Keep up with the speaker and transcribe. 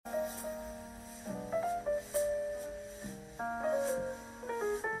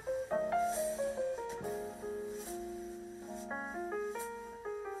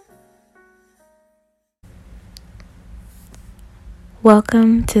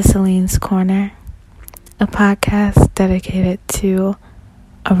Welcome to Celine's Corner, a podcast dedicated to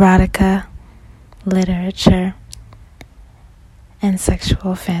erotica, literature, and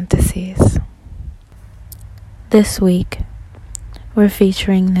sexual fantasies. This week, we're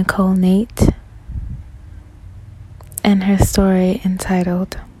featuring Nicole Nate and her story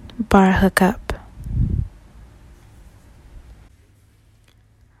entitled Bar Hookup.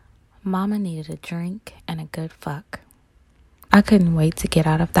 Mama needed a drink and a good fuck. I couldn't wait to get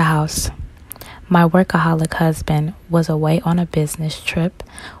out of the house. My workaholic husband was away on a business trip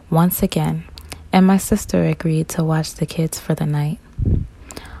once again, and my sister agreed to watch the kids for the night.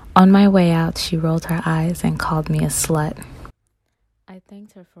 On my way out, she rolled her eyes and called me a slut. I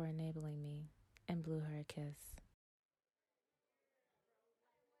thanked her for enabling me and blew her a kiss.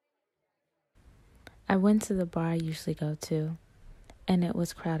 I went to the bar I usually go to, and it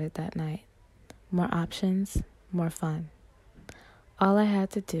was crowded that night. More options, more fun. All I had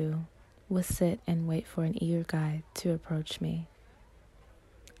to do was sit and wait for an eager guy to approach me.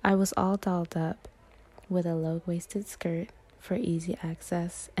 I was all dolled up with a low-waisted skirt for easy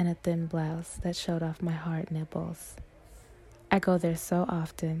access and a thin blouse that showed off my hard nipples. I go there so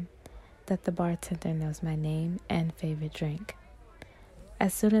often that the bartender knows my name and favorite drink.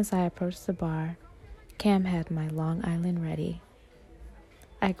 As soon as I approached the bar, Cam had my Long Island ready.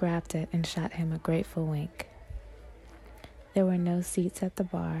 I grabbed it and shot him a grateful wink. There were no seats at the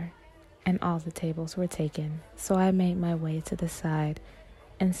bar, and all the tables were taken, so I made my way to the side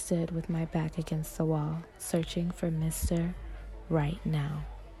and stood with my back against the wall, searching for Mr. Right Now.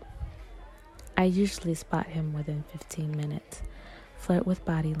 I usually spot him within 15 minutes, flirt with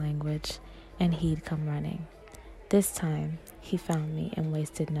body language, and he'd come running. This time, he found me and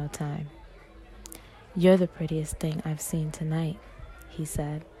wasted no time. "You're the prettiest thing I've seen tonight," he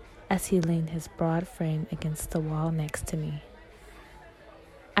said, as he leaned his broad frame against the wall next to me.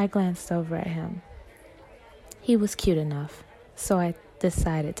 I glanced over at him. He was cute enough, so I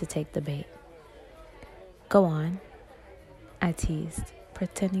decided to take the bait. "Go on," I teased,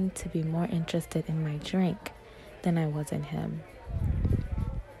 pretending to be more interested in my drink than I was in him.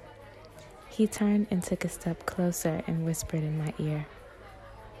 He turned and took a step closer and whispered in my ear,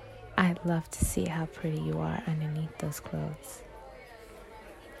 "I'd love to see how pretty you are underneath those clothes."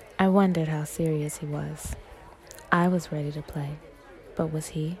 I wondered how serious he was. I was ready to play, but was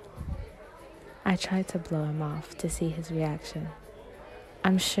he? I tried to blow him off to see his reaction.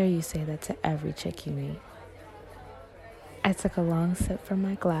 "I'm sure you say that to every chick you meet." I took a long sip from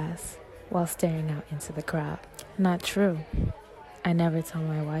my glass while staring out into the crowd. Not true. I never told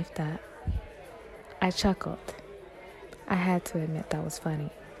my wife that. I chuckled. I had to admit that was funny.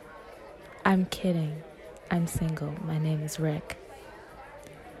 "I'm kidding. I'm single. My name is Rick."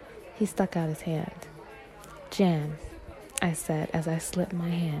 He stuck out his hand. "Jan," I said as I slipped my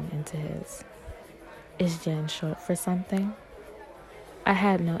hand into his. "Is Jan short for something?" I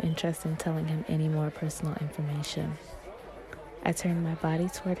had no interest in telling him any more personal information. I turned my body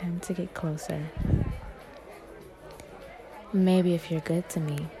toward him to get closer. "Maybe if you're good to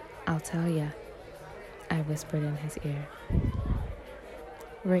me, I'll tell ya," I whispered in his ear.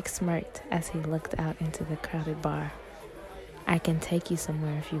 Rick smirked as he looked out into the crowded bar. "I can take you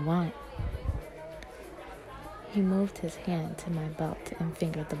somewhere if you want." He moved his hand to my belt and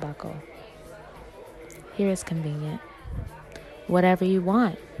fingered the buckle. "Here is convenient." "Whatever you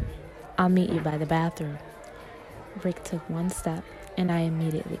want. I'll meet you by the bathroom." Rick took one step, and I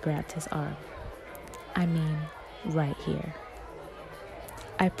immediately grabbed his arm. I mean, right here.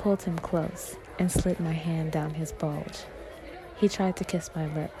 I pulled him close and slid my hand down his bulge. He tried to kiss my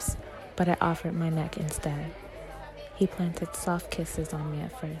lips, but I offered my neck instead. He planted soft kisses on me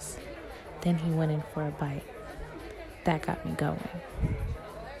at first, then he went in for a bite. That got me going.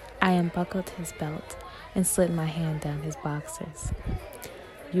 I unbuckled his belt and slid my hand down his boxers.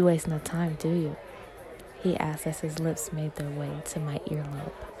 "You waste no time, do you?" he asked as his lips made their way to my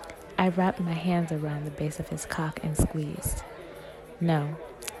earlobe. I wrapped my hands around the base of his cock and squeezed. "No,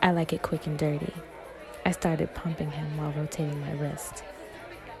 I like it quick and dirty." I started pumping him while rotating my wrist.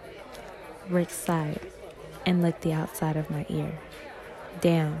 Rick sighed and licked the outside of my ear.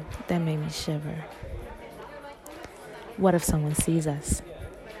 Damn, that made me shiver. "What if someone sees us?"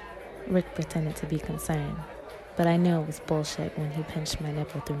 Rick pretended to be concerned, but I knew it was bullshit when he pinched my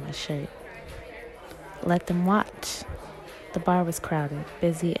nipple through my shirt. "Let them watch." The bar was crowded,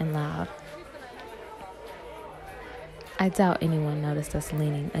 busy, and loud. I doubt anyone noticed us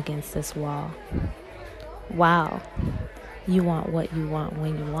leaning against this wall. "Wow, you want what you want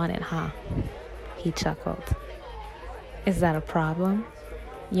when you want it, huh?" He chuckled. "Is that a problem?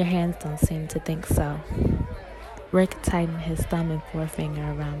 Your hands don't seem to think so." Rick tightened his thumb and forefinger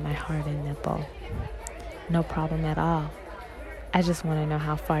around my hardened nipple. No problem at all. I just want to know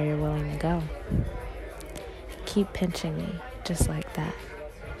how far you're willing to go. Keep pinching me, just like that.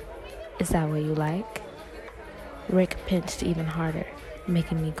 Is that what you like? Rick pinched even harder,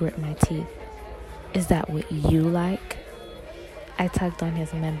 making me grit my teeth. Is that what you like? I tugged on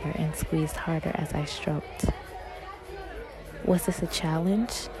his member and squeezed harder as I stroked. Was this a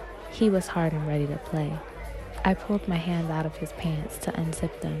challenge? He was hard and ready to play. I pulled my hand out of his pants to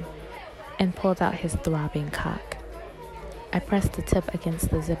unzip them and pulled out his throbbing cock. I pressed the tip against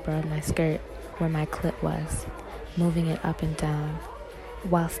the zipper of my skirt where my clit was, moving it up and down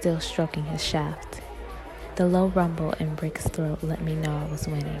while still stroking his shaft. The low rumble in Rick's throat let me know I was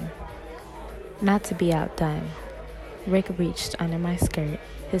winning. Not to be outdone, Rick reached under my skirt,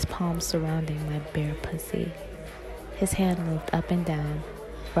 his palms surrounding my bare pussy. His hand moved up and down,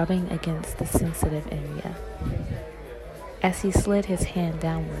 rubbing against the sensitive area. As he slid his hand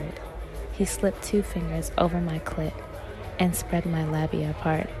downward, he slipped 2 fingers over my clit and spread my labia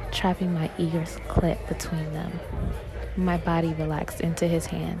apart, trapping my eager clit between them. My body relaxed into his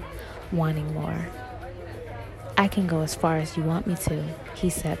hand, wanting more. I can go as far as you want me to, he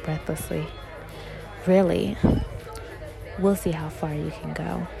said breathlessly. Really? We'll see how far you can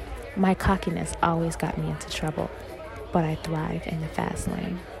go. My cockiness always got me into trouble, but I thrive in the fast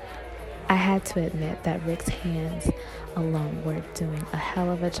lane. I had to admit that Rick's hands alone were doing a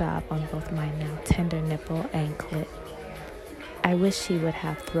hell of a job on both my now tender nipple and clit. I wish he would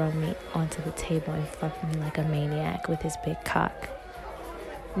have thrown me onto the table and fucked me like a maniac with his big cock.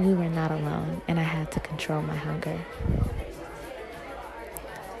 We were not alone, and I had to control my hunger.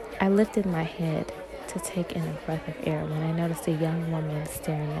 I lifted my head to take in a breath of air when I noticed a young woman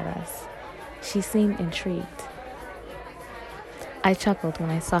staring at us. She seemed intrigued. I chuckled when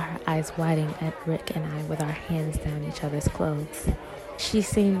I saw her eyes widen at Rick and I with our hands down each other's clothes. She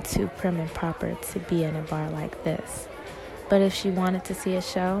seemed too prim and proper to be in a bar like this, but if she wanted to see a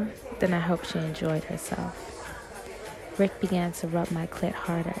show, then I hope she enjoyed herself. Rick began to rub my clit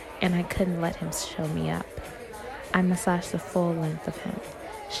harder, and I couldn't let him show me up. I massaged the full length of him,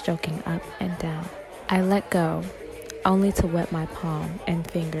 stroking up and down. I let go, only to wet my palm and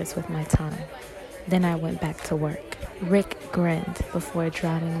fingers with my tongue. Then I went back to work. Rick grinned before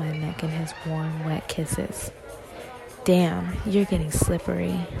drowning my neck in his warm, wet kisses. Damn, you're getting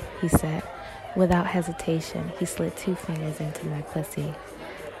slippery, he said. Without hesitation, he slid 2 fingers into my pussy.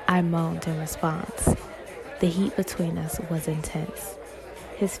 I moaned in response. The heat between us was intense.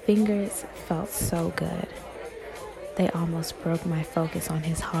 His fingers felt so good. They almost broke my focus on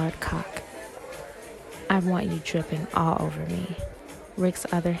his hard cock. I want you dripping all over me. Rick's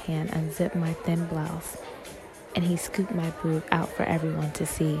other hand unzipped my thin blouse, and he scooped my boob out for everyone to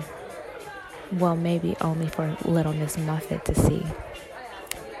see. Well, maybe only for little Miss Muffet to see.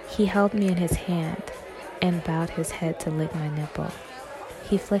 He held me in his hand and bowed his head to lick my nipple.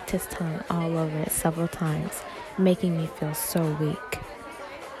 He flicked his tongue all over it several times, making me feel so weak.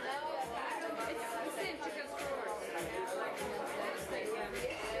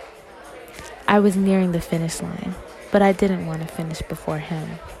 I was nearing the finish line, but I didn't want to finish before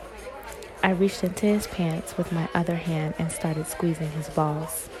him. I reached into his pants with my other hand and started squeezing his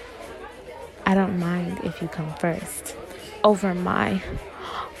balls. I don't mind if you come first. Over my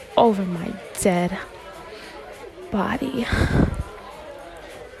dead body.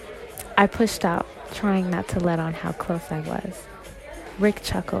 I pushed out, trying not to let on how close I was. Rick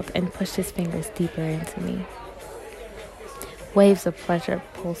chuckled and pushed his fingers deeper into me. Waves of pleasure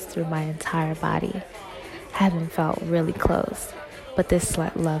pulsed through my entire body. Heaven felt really close, but this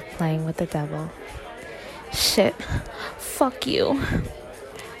slut loved playing with the devil. Shit, fuck you,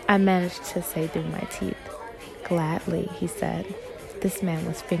 I managed to say through my teeth. Gladly, he said. This man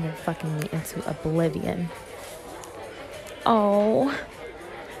was finger fucking me into oblivion. Oh,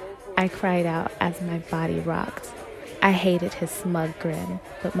 I cried out as my body rocked. I hated his smug grin,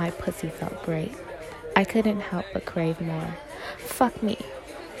 but my pussy felt great. I couldn't help but crave more. Fuck me.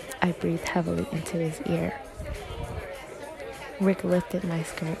 I breathed heavily into his ear. Rick lifted my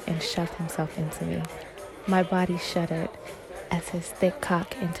skirt and shoved himself into me. My body shuddered as his thick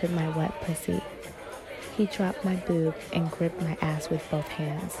cock entered my wet pussy. He dropped my boob and gripped my ass with both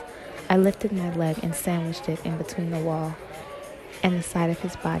hands. I lifted my leg and sandwiched it in between the wall and the side of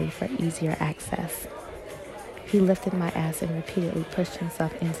his body for easier access. He lifted my ass and repeatedly pushed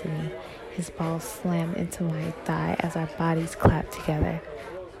himself into me. His balls slammed into my thigh as our bodies clapped together.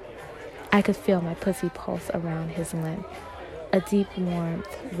 I could feel my pussy pulse around his limb. A deep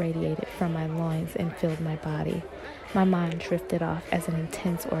warmth radiated from my loins and filled my body. My mind drifted off as an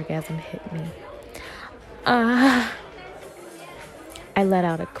intense orgasm hit me. I let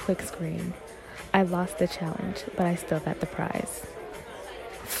out a quick scream. I lost the challenge, but I still got the prize.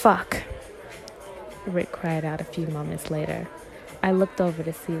 Fuck, Rick cried out a few moments later. I looked over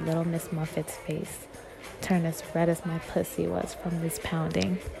to see little Miss Muffet's face turn as red as my pussy was from this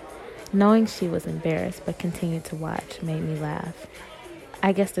pounding. Knowing she was embarrassed but continued to watch made me laugh.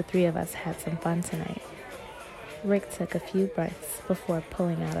 I guess the three of us had some fun tonight. Rick took a few breaths before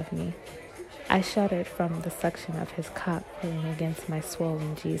pulling out of me. I shuddered from the suction of his cock pulling against my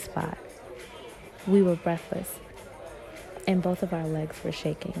swollen G-spot. We were breathless, and both of our legs were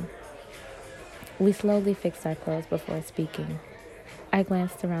shaking. We slowly fixed our clothes before speaking. I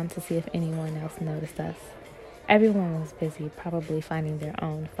glanced around to see if anyone else noticed us. Everyone was busy, probably finding their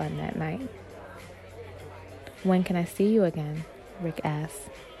own fun that night. "When can I see you again?" Rick asked.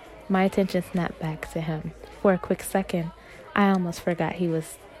 My attention snapped back to him. For a quick second, I almost forgot he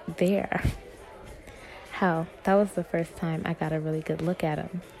was there. Hell, that was the first time I got a really good look at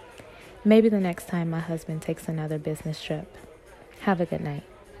him. Maybe the next time my husband takes another business trip. Have a good night.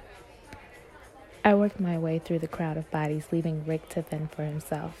 I worked my way through the crowd of bodies, leaving Rick to fend for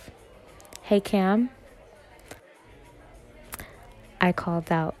himself. "Hey, Cam," I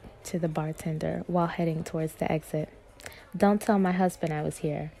called out to the bartender while heading towards the exit. "Don't tell my husband I was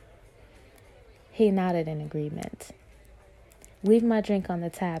here." He nodded in agreement. "Leave my drink on the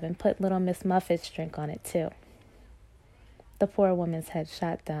tab and put little Miss Muffet's drink on it, too." The poor woman's head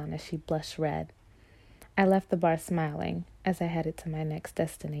shot down as she blushed red. I left the bar smiling as I headed to my next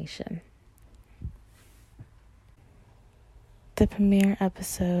destination. The premiere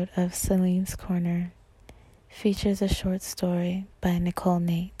episode of Celine's Corner features a short story by Nicole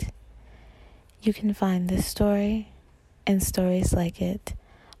Nate. You can find this story and stories like it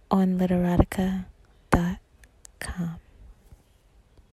on literatica.com.